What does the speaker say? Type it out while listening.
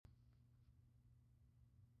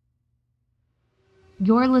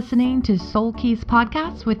You're listening to Soul Keys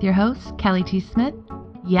Podcast with your host, Kelly T. Smith.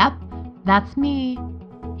 Yep, that's me.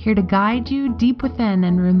 Here to guide you deep within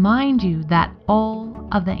and remind you that all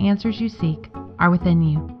of the answers you seek are within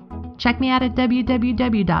you. Check me out at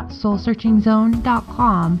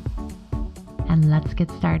www.soulsearchingzone.com and let's get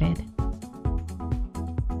started.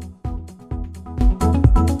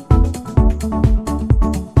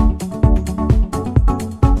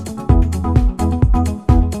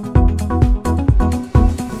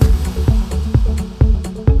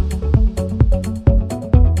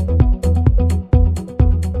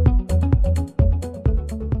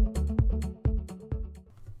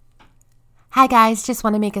 Hi guys, just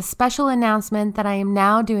want to make a special announcement that I am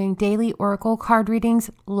now doing daily Oracle card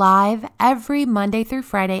readings live every Monday through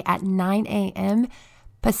Friday at 9 a.m.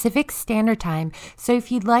 Pacific Standard Time. So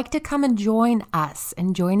if you'd like to come and join us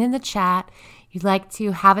and join in the chat, you'd like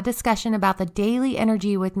to have a discussion about the daily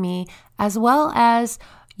energy with me, as well as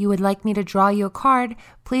you would like me to draw you a card,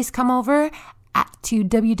 please come over to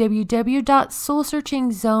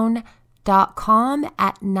www.soulsearchingzone.com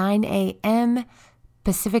at 9 a.m.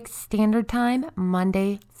 Pacific Standard Time,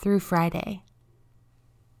 Monday through Friday.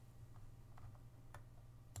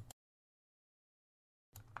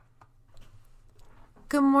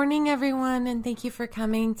 Good morning, everyone, and thank you for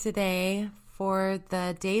coming today for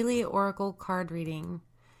the daily Oracle card reading.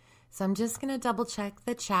 So I'm just going to double check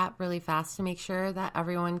the chat really fast to make sure that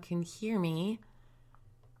everyone can hear me.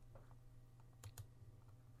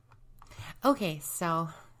 Okay, so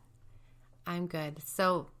I'm good.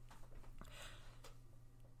 So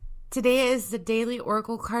today is the daily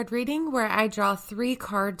Oracle card reading where I draw 3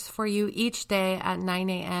 cards for you each day at 9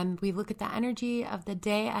 a.m. We look at the energy of the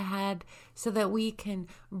day ahead so that we can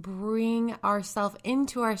bring ourselves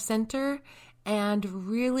into our center and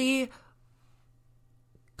really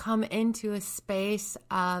come into a space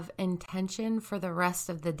of intention for the rest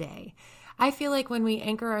of the day. I feel like when we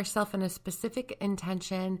anchor ourselves in a specific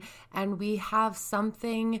intention and we have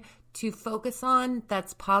something to focus on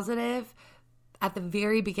that's positive, at the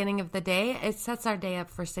very beginning of the day, it sets our day up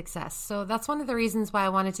for success. So that's one of the reasons why I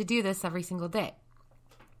wanted to do this every single day.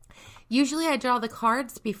 Usually I draw the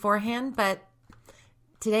cards beforehand, but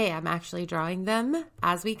today I'm actually drawing them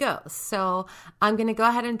as we go. So I'm going to go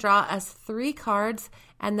ahead and draw us 3 cards.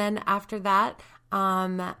 And then after that,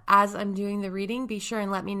 as I'm doing the reading, be sure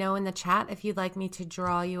and let me know in the chat if you'd like me to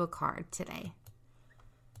draw you a card today.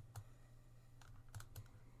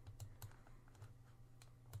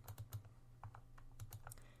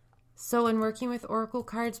 So when working with Oracle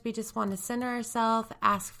cards, we just want to center ourselves,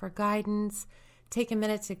 ask for guidance, take a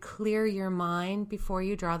minute to clear your mind before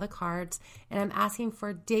you draw the cards. And I'm asking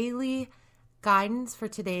for daily guidance for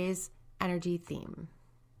today's energy theme.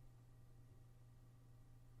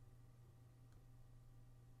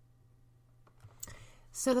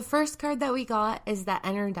 So the first card that we got is the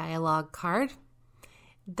Inner Dialogue card.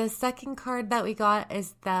 The second card that we got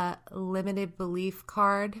is the Limited Belief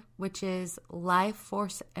card, which is Life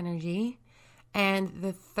Force Energy. And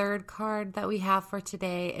the third card that we have for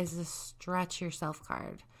today is the Stretch Yourself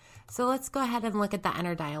card. So let's go ahead and look at the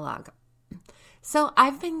Inner Dialogue. So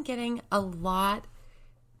I've been getting a lot,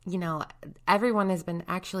 everyone has been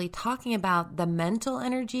actually talking about the mental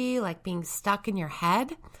energy, like being stuck in your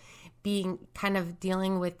head, being kind of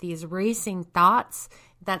dealing with these racing thoughts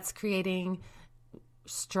that's creating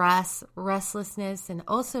stress, restlessness, and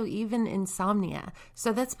also even insomnia.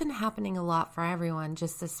 So that's been happening a lot for everyone,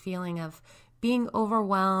 just this feeling of being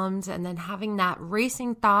overwhelmed and then having that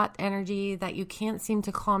racing thought energy that you can't seem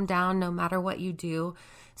to calm down no matter what you do.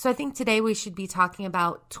 So I think today we should be talking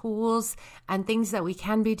about tools and things that we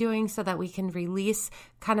can be doing so that we can release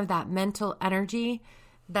kind of that mental energy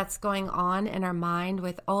that's going on in our mind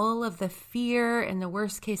with all of the fear and the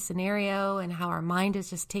worst case scenario and how our mind is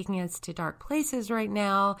just taking us to dark places right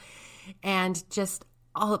now. And just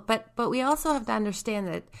all, but we also have to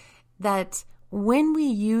understand that when we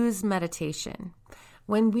use meditation,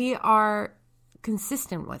 when we are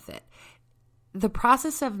consistent with it, the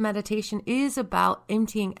process of meditation is about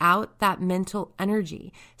emptying out that mental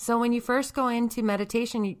energy. So when you first go into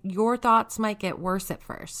meditation, your thoughts might get worse at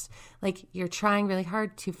first. Like you're trying really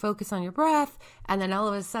hard to focus on your breath, and then all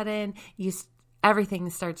of a sudden, everything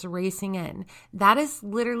starts racing in. That is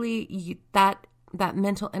literally that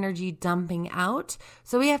mental energy dumping out.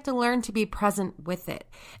 So we have to learn to be present with it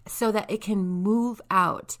so that it can move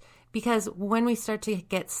out. Because when we start to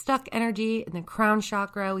get stuck energy in the crown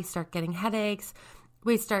chakra, we start getting headaches.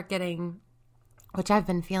 We start getting, which I've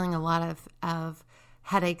been feeling a lot of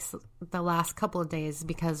headaches the last couple of days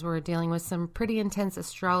because we're dealing with some pretty intense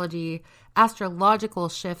astrological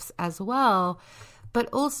shifts as well. But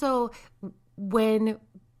also when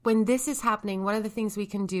this is happening, one of the things we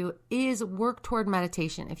can do is work toward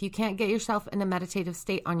meditation. If you can't get yourself in a meditative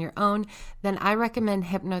state on your own, then I recommend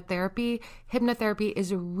hypnotherapy. Hypnotherapy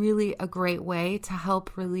is really a great way to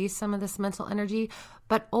help release some of this mental energy,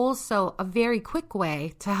 but also a very quick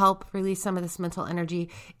way to help release some of this mental energy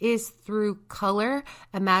is through color,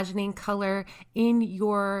 imagining color in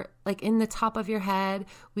the top of your head.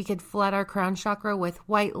 We could flood our crown chakra with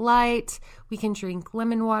white light. We can drink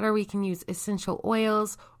lemon water. We can use essential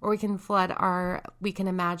oils, or we can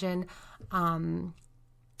imagine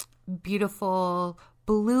beautiful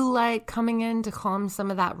blue light coming in to calm some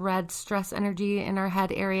of that red stress energy in our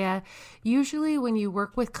head area. Usually when you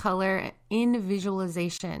work with color in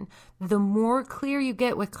visualization, the more clear you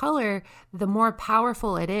get with color, the more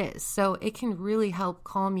powerful it is. So it can really help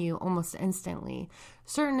calm you almost instantly.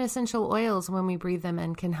 Certain essential oils, when we breathe them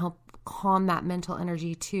in, can help calm that mental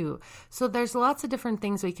energy too. So there's lots of different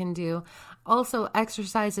things we can do. Also,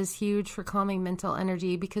 exercise is huge for calming mental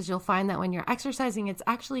energy, because you'll find that when you're exercising, it's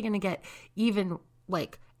actually going to get even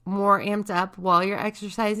more amped up while you're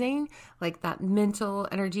exercising, like that mental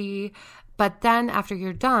energy. But then after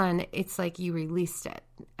you're done, it's like you released it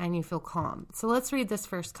and you feel calm. So let's read this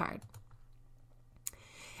first card.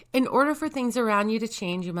 In order for things around you to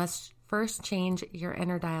change, you must first change your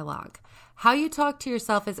inner dialogue. How you talk to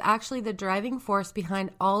yourself is actually the driving force behind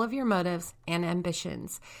all of your motives and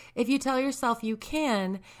ambitions. If you tell yourself you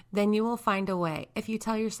can, then you will find a way. If you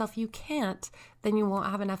tell yourself you can't, then you won't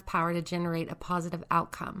have enough power to generate a positive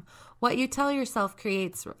outcome. What you tell yourself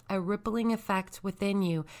creates a rippling effect within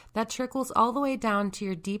you that trickles all the way down to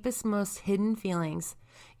your deepest, most hidden feelings.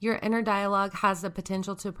 Your inner dialogue has the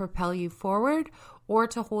potential to propel you forward or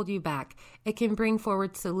to hold you back. It can bring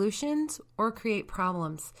forward solutions or create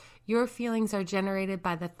problems. Your feelings are generated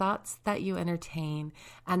by the thoughts that you entertain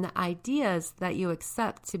and the ideas that you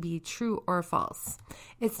accept to be true or false.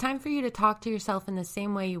 It's time for you to talk to yourself in the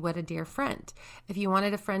same way you would a dear friend. If you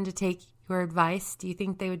wanted a friend to take your advice, do you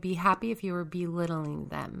think they would be happy if you were belittling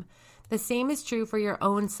them? The same is true for your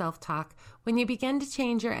own self-talk. When you begin to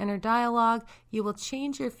change your inner dialogue, you will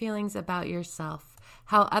change your feelings about yourself.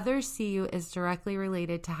 How others see you is directly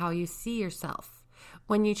related to how you see yourself.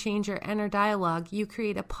 When you change your inner dialogue, you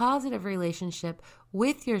create a positive relationship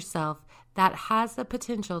with yourself that has the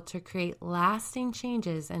potential to create lasting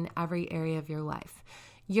changes in every area of your life.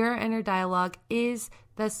 Your inner dialogue is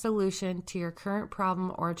the solution to your current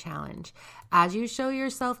problem or challenge. As you show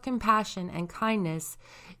yourself compassion and kindness,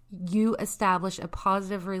 you establish a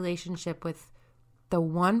positive relationship with the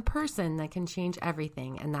one person that can change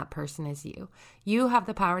everything, and that person is you. You have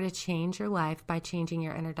the power to change your life by changing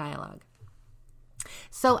your inner dialogue.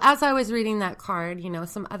 So as I was reading that card,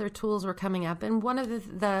 some other tools were coming up, and one of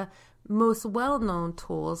the most well-known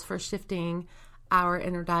tools for shifting our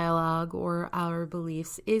inner dialogue or our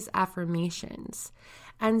beliefs is affirmations.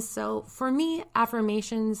 And so for me,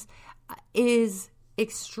 affirmations is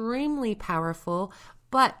extremely powerful,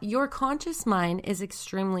 but your conscious mind is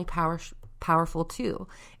extremely powerful too.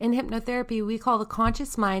 In hypnotherapy, we call the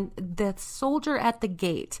conscious mind the soldier at the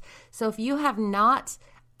gate. So if you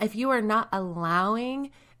are not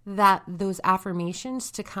allowing those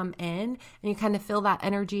affirmations to come in, and you kind of feel that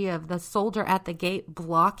energy of the soldier at the gate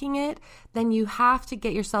blocking it, then you have to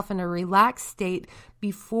get yourself in a relaxed state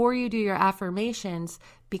before you do your affirmations,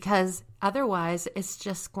 because otherwise it's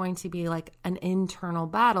just going to be like an internal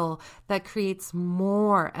battle that creates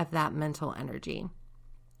more of that mental energy.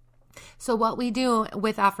 So what we do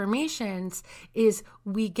with affirmations is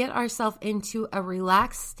we get ourselves into a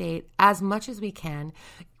relaxed state as much as we can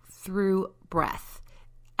through breath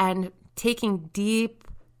and taking deep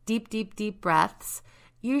breaths.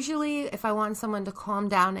 Usually, if I want someone to calm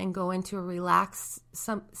down and go into a relaxed,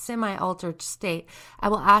 semi-altered state, I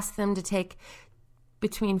will ask them to take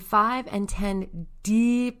between 5 and 10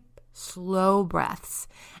 deep, slow breaths.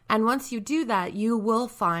 And once you do that, you will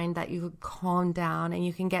find that you calm down and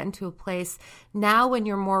you can get into a place. Now, when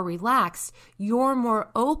you're more relaxed, you're more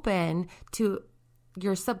open to,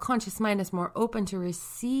 your subconscious mind is more open to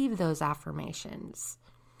receive those affirmations.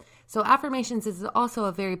 So affirmations is also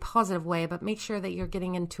a very positive way, but make sure that you're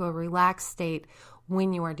getting into a relaxed state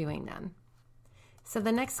when you are doing them. So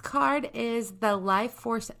the next card is the Life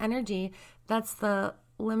Force Energy. That's the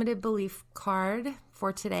limited belief card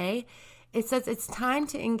for today. It says it's time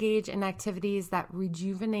to engage in activities that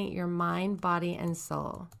rejuvenate your mind, body, and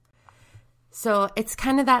soul. So it's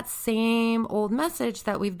kind of that same old message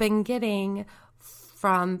that we've been getting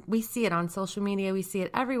we see it on social media, we see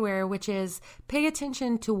it everywhere, which is pay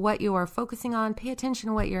attention to what you are focusing on, pay attention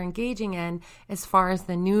to what you're engaging in as far as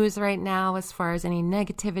the news right now, as far as any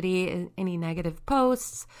negativity, any negative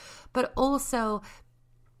posts, but also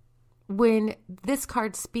when this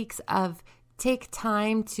card speaks of take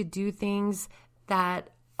time to do things that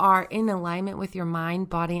are in alignment with your mind,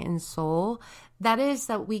 body, and soul, that is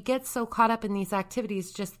that we get so caught up in these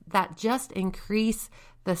activities just increase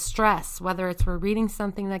the stress, whether it's we're reading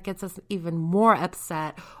something that gets us even more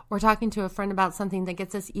upset or talking to a friend about something that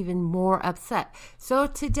gets us even more upset. So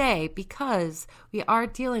today, because we are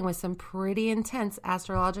dealing with some pretty intense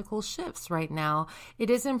astrological shifts right now,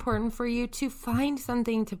 it is important for you to find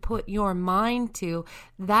something to put your mind to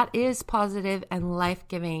that is positive and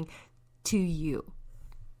life-giving to you.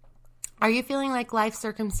 Are you feeling like life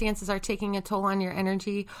circumstances are taking a toll on your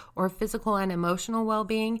energy or physical and emotional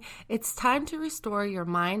well-being? It's time to restore your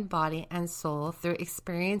mind, body, and soul through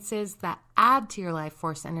experiences that add to your life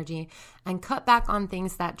force energy and cut back on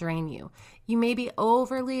things that drain you. You may be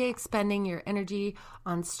overly expending your energy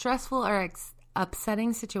on stressful or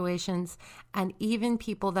upsetting situations and even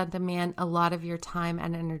people that demand a lot of your time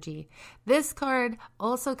and energy. This card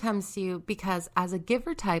also comes to you because as a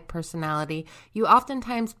giver type personality, you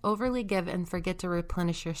oftentimes overly give and forget to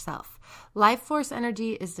replenish yourself. Life force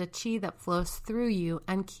energy is the chi that flows through you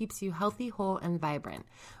and keeps you healthy, whole, and vibrant.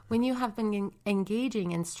 When you have been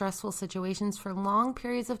engaging in stressful situations for long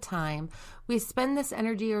periods of time, we spend this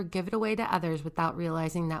energy or give it away to others without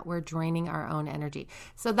realizing that we're draining our own energy.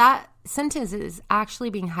 So that sentence is actually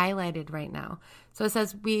being highlighted right now. So it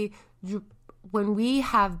says when we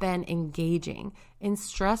have been engaging in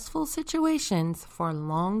stressful situations for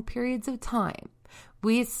long periods of time,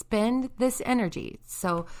 we spend this energy.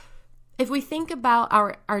 So if we think about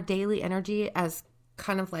our daily energy as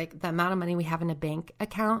kind of like the amount of money we have in a bank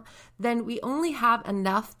account, then we only have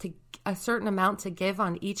a certain amount to give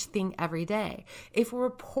on each thing every day. If we're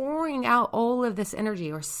pouring out all of this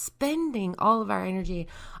energy or spending all of our energy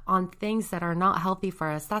on things that are not healthy for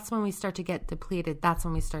us, that's when we start to get depleted. That's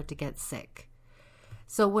when we start to get sick.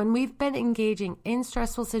 So when we've been engaging in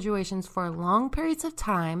stressful situations for long periods of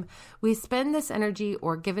time, we spend this energy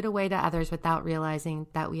or give it away to others without realizing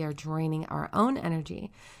that we are draining our own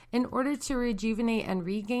energy. In order to rejuvenate and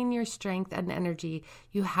regain your strength and energy,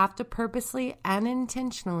 you have to purposely and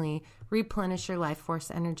intentionally replenish your life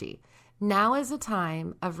force energy. Now is a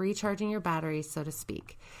time of recharging your batteries, so to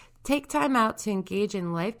speak. Take time out to engage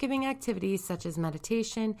in life-giving activities such as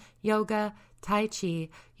meditation, yoga, Tai Chi.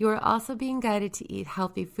 You are also being guided to eat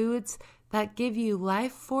healthy foods that give you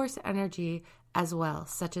life force energy as well,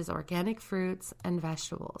 such as organic fruits and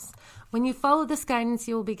vegetables. When you follow this guidance,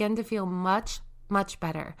 you will begin to feel much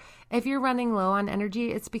better. If you're running low on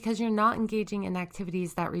energy, it's because you're not engaging in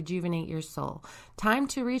activities that rejuvenate your soul. Time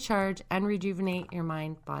to recharge and rejuvenate your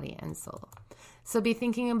mind, body, and soul. So be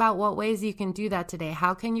thinking about what ways you can do that today.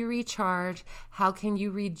 How can you recharge? How can you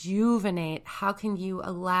rejuvenate? How can you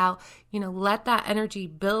allow, let that energy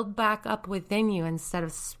build back up within you instead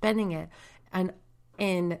of spending it and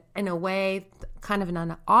in a way, kind of in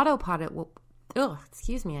an autopilot.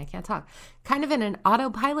 I can't talk. Kind of in an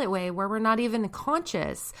autopilot way where we're not even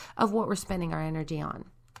conscious of what we're spending our energy on.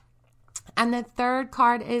 And the third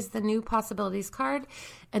card is the New Possibilities card,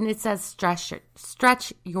 and it says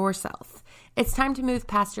stretch yourself. It's time to move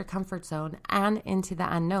past your comfort zone and into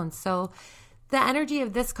the unknown. So the energy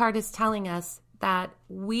of this card is telling us that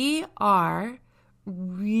we are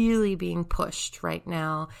really being pushed right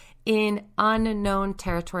now in unknown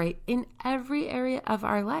territory in every area of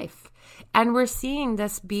our life. And we're seeing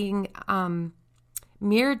this being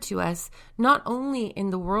mirrored to us, not only in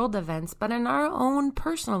the world events, but in our own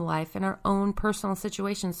personal life, in our own personal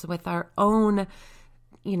situations with our own,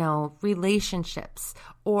 relationships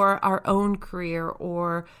or our own career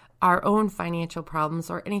or our own financial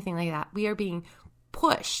problems or anything like that. We are being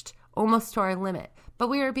pushed almost to our limit, but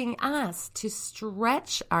we are being asked to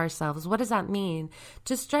stretch ourselves. What does that mean?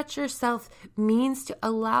 To stretch yourself means to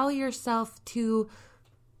allow yourself to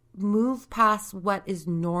move past what is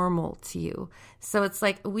normal to you. So it's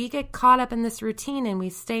like we get caught up in this routine and we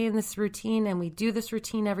stay in this routine and we do this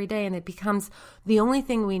routine every day and it becomes the only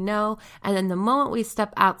thing we know. And then the moment we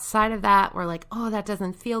step outside of that, we're like, oh, that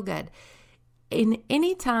doesn't feel good. In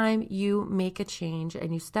any time you make a change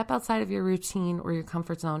and you step outside of your routine or your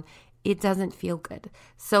comfort zone, it doesn't feel good.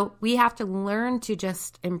 So we have to learn to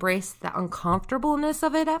just embrace the uncomfortableness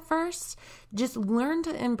of it at first. Just learn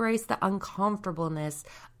to embrace the uncomfortableness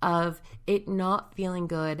of it not feeling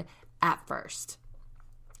good at first.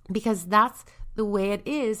 Because that's the way it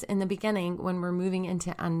is in the beginning when we're moving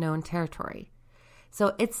into unknown territory.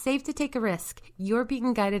 So it's safe to take a risk. You're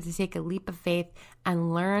being guided to take a leap of faith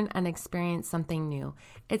and learn and experience something new.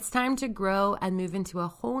 It's time to grow and move into a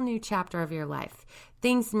whole new chapter of your life.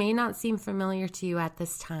 Things may not seem familiar to you at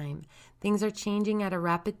this time. Things are changing at a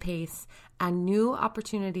rapid pace, and new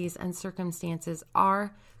opportunities and circumstances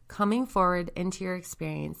are coming forward into your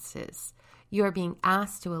experiences. You are being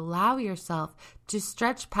asked to allow yourself to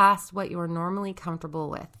stretch past what you are normally comfortable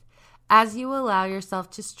with. As you allow yourself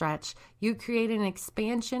to stretch, you create an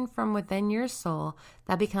expansion from within your soul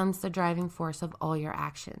that becomes the driving force of all your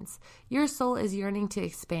actions. Your soul is yearning to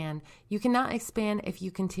expand. You cannot expand if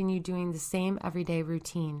you continue doing the same everyday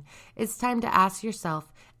routine. It's time to ask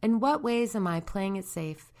yourself, in what ways am I playing it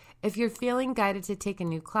safe? If you're feeling guided to take a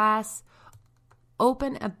new class,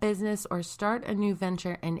 open a business, or start a new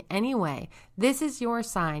venture in any way, this is your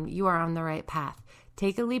sign you are on the right path.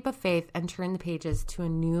 Take a leap of faith and turn the pages to a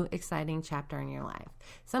new exciting chapter in your life.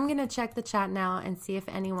 So I'm going to check the chat now and see if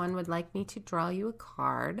anyone would like me to draw you a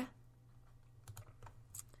card.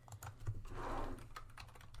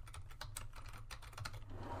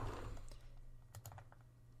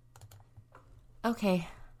 Okay.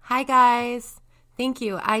 Hi, guys. Thank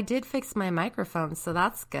you. I did fix my microphone, so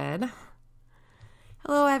that's good.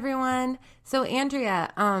 Hello, everyone. So,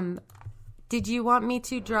 Andrea, did you want me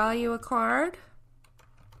to draw you a card?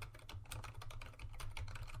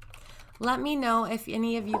 Let me know if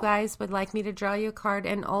any of you guys would like me to draw you a card,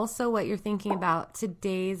 and also what you're thinking about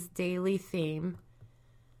today's daily theme.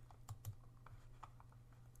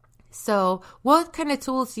 So, what kind of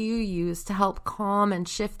tools do you use to help calm and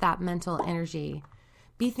shift that mental energy?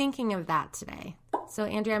 Be thinking of that today. So,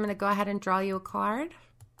 Andrea, I'm going to go ahead and draw you a card.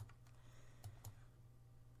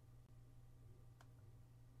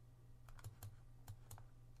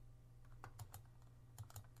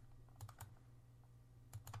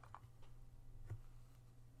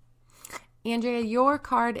 Andrea, your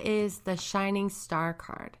card is the Shining Star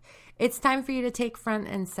card. It's time for you to take front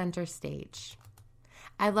and center stage.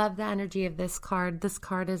 I love the energy of this card. This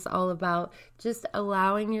card is all about just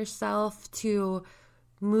allowing yourself to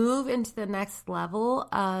move into the next level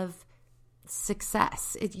of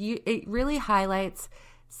success. It really highlights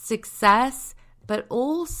success, but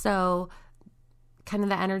also kind of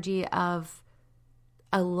the energy of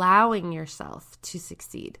allowing yourself to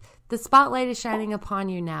succeed. The spotlight is shining upon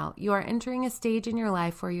you now. You are entering a stage in your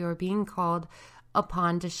life where you are being called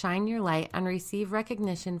upon to shine your light and receive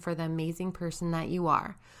recognition for the amazing person that you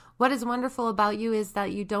are. What is wonderful about you is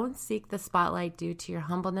that you don't seek the spotlight due to your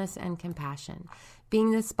humbleness and compassion.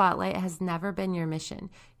 Being the spotlight has never been your mission.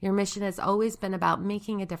 Your mission has always been about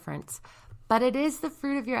making a difference. But it is the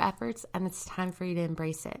fruit of your efforts, and it's time for you to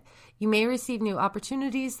embrace it. You may receive new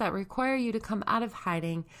opportunities that require you to come out of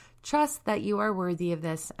hiding. Trust that you are worthy of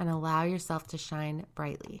this and allow yourself to shine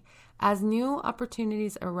brightly. As new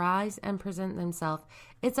opportunities arise and present themselves,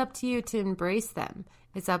 it's up to you to embrace them.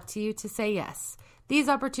 It's up to you to say yes. These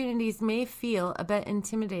opportunities may feel a bit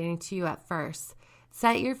intimidating to you at first.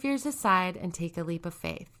 Set your fears aside and take a leap of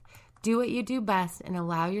faith. Do what you do best and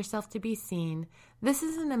allow yourself to be seen. This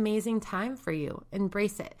is an amazing time for you.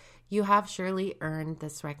 Embrace it. You have surely earned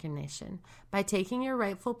this recognition. By taking your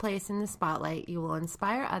rightful place in the spotlight, you will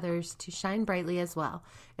inspire others to shine brightly as well.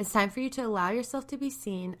 It's time for you to allow yourself to be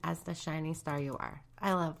seen as the shining star you are.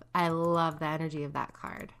 I love the energy of that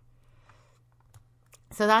card.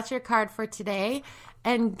 So that's your card for today.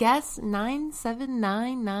 And guess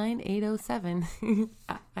 9799807.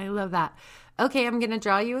 I love that. Okay, I'm going to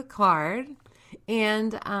draw you a card.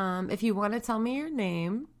 And if you want to tell me your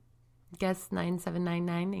name, guess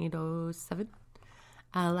 9799807.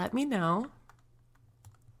 Let me know.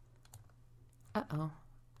 Uh-oh.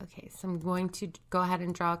 Okay, so I'm going to go ahead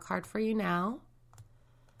and draw a card for you now.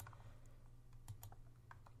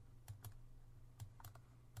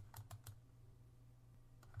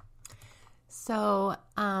 So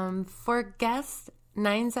for guest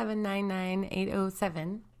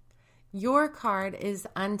 9799807, your card is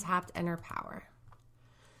Untapped Inner Power.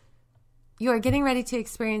 You are getting ready to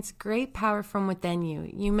experience great power from within you.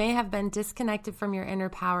 You may have been disconnected from your inner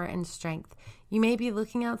power and strength. You may be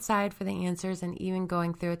looking outside for the answers and even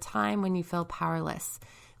going through a time when you feel powerless.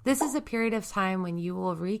 This is a period of time when you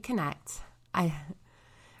will reconnect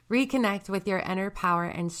with your inner power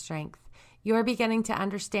and strength. You are beginning to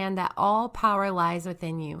understand that all power lies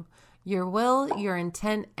within you. Your will, your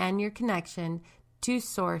intent, and your connection to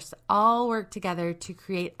Source all work together to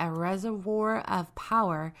create a reservoir of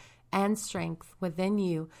power and strength within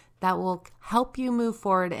you that will help you move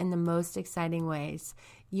forward in the most exciting ways.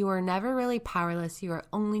 You are never really powerless. You are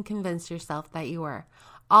only convinced yourself that you were.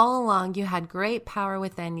 All along, you had great power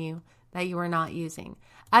within you. that you are not using.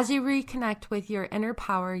 As you reconnect with your inner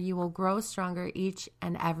power, you will grow stronger each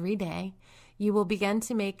and every day. You will begin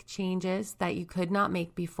to make changes that you could not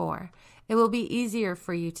make before. It will be easier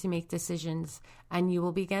for you to make decisions, and you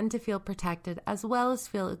will begin to feel protected, as well as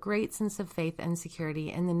feel a great sense of faith and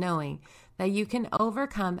security in the knowing that you can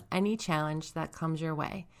overcome any challenge that comes your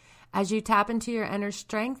way. As you tap into your inner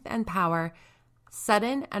strength and power,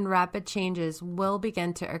 sudden and rapid changes will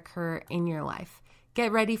begin to occur in your life.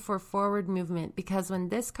 Get ready for forward movement, because when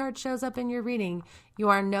this card shows up in your reading, you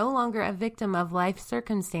are no longer a victim of life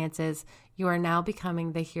circumstances. You are now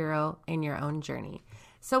becoming the hero in your own journey.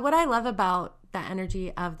 So what I love about the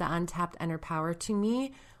energy of the untapped inner power, to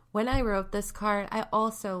me, when I wrote this card,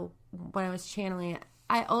 when I was channeling it,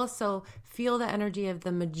 I also feel the energy of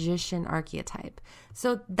the magician archetype.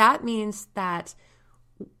 So that means that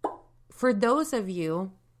for those of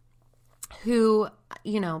you who,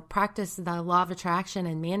 practice the law of attraction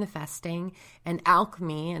and manifesting and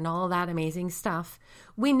alchemy and all that amazing stuff,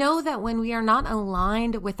 we know that when we are not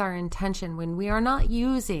aligned with our intention, when we are not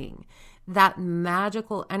using that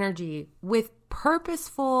magical energy with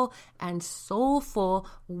purposeful and soulful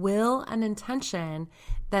will and intention,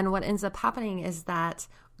 then what ends up happening is that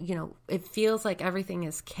it feels like everything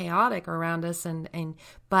is chaotic around us,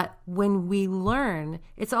 but when we learn,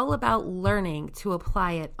 it's all about learning to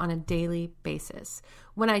apply it on a daily basis.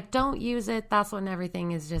 When I don't use it, that's when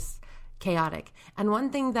everything is just chaotic. And one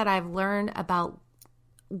thing that I've learned about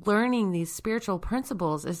learning these spiritual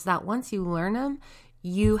principles is that once you learn them,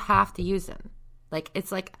 you have to use them.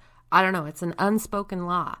 It's an unspoken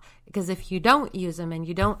law, because if you don't use them and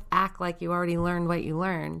you don't act like you already learned what you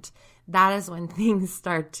learned, that is when things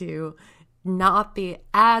start to not be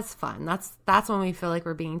as fun. That's when we feel like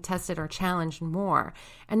we're being tested or challenged more.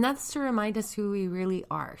 And that's to remind us who we really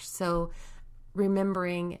are. So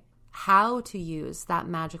remembering how to use that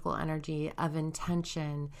magical energy of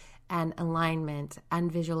intention and alignment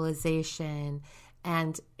and visualization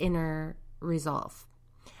and inner resolve.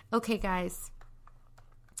 Okay, guys.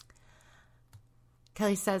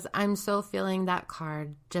 Kelly says, I'm so feeling that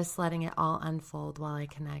card, just letting it all unfold while I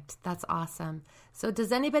connect. That's awesome. So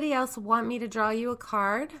does anybody else want me to draw you a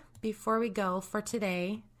card before we go for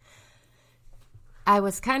today? I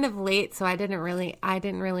was kind of late, so I didn't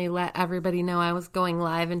really let everybody know I was going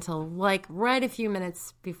live until right a few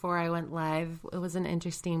minutes before I went live. It was an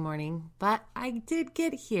interesting morning, but I did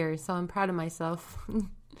get here, so I'm proud of myself.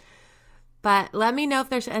 But let me know if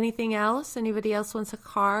there's anything else. Anybody else wants a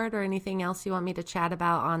card or anything else you want me to chat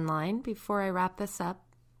about online before I wrap this up.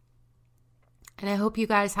 And I hope you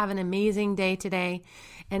guys have an amazing day today.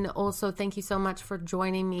 And also thank you so much for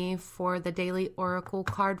joining me for the daily Oracle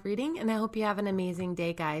card reading. And I hope you have an amazing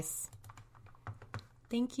day, guys.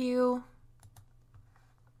 Thank you.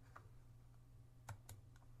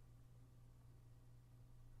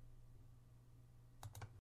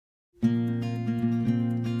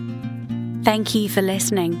 Thank you for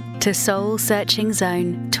listening to Soul Searching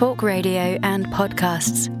Zone talk radio and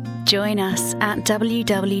podcasts. Join us at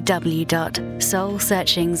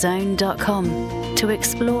www.soulsearchingzone.com to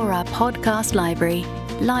explore our podcast library,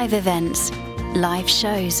 live events, live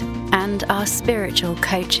shows, and our spiritual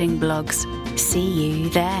coaching blogs. See you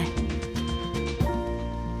there.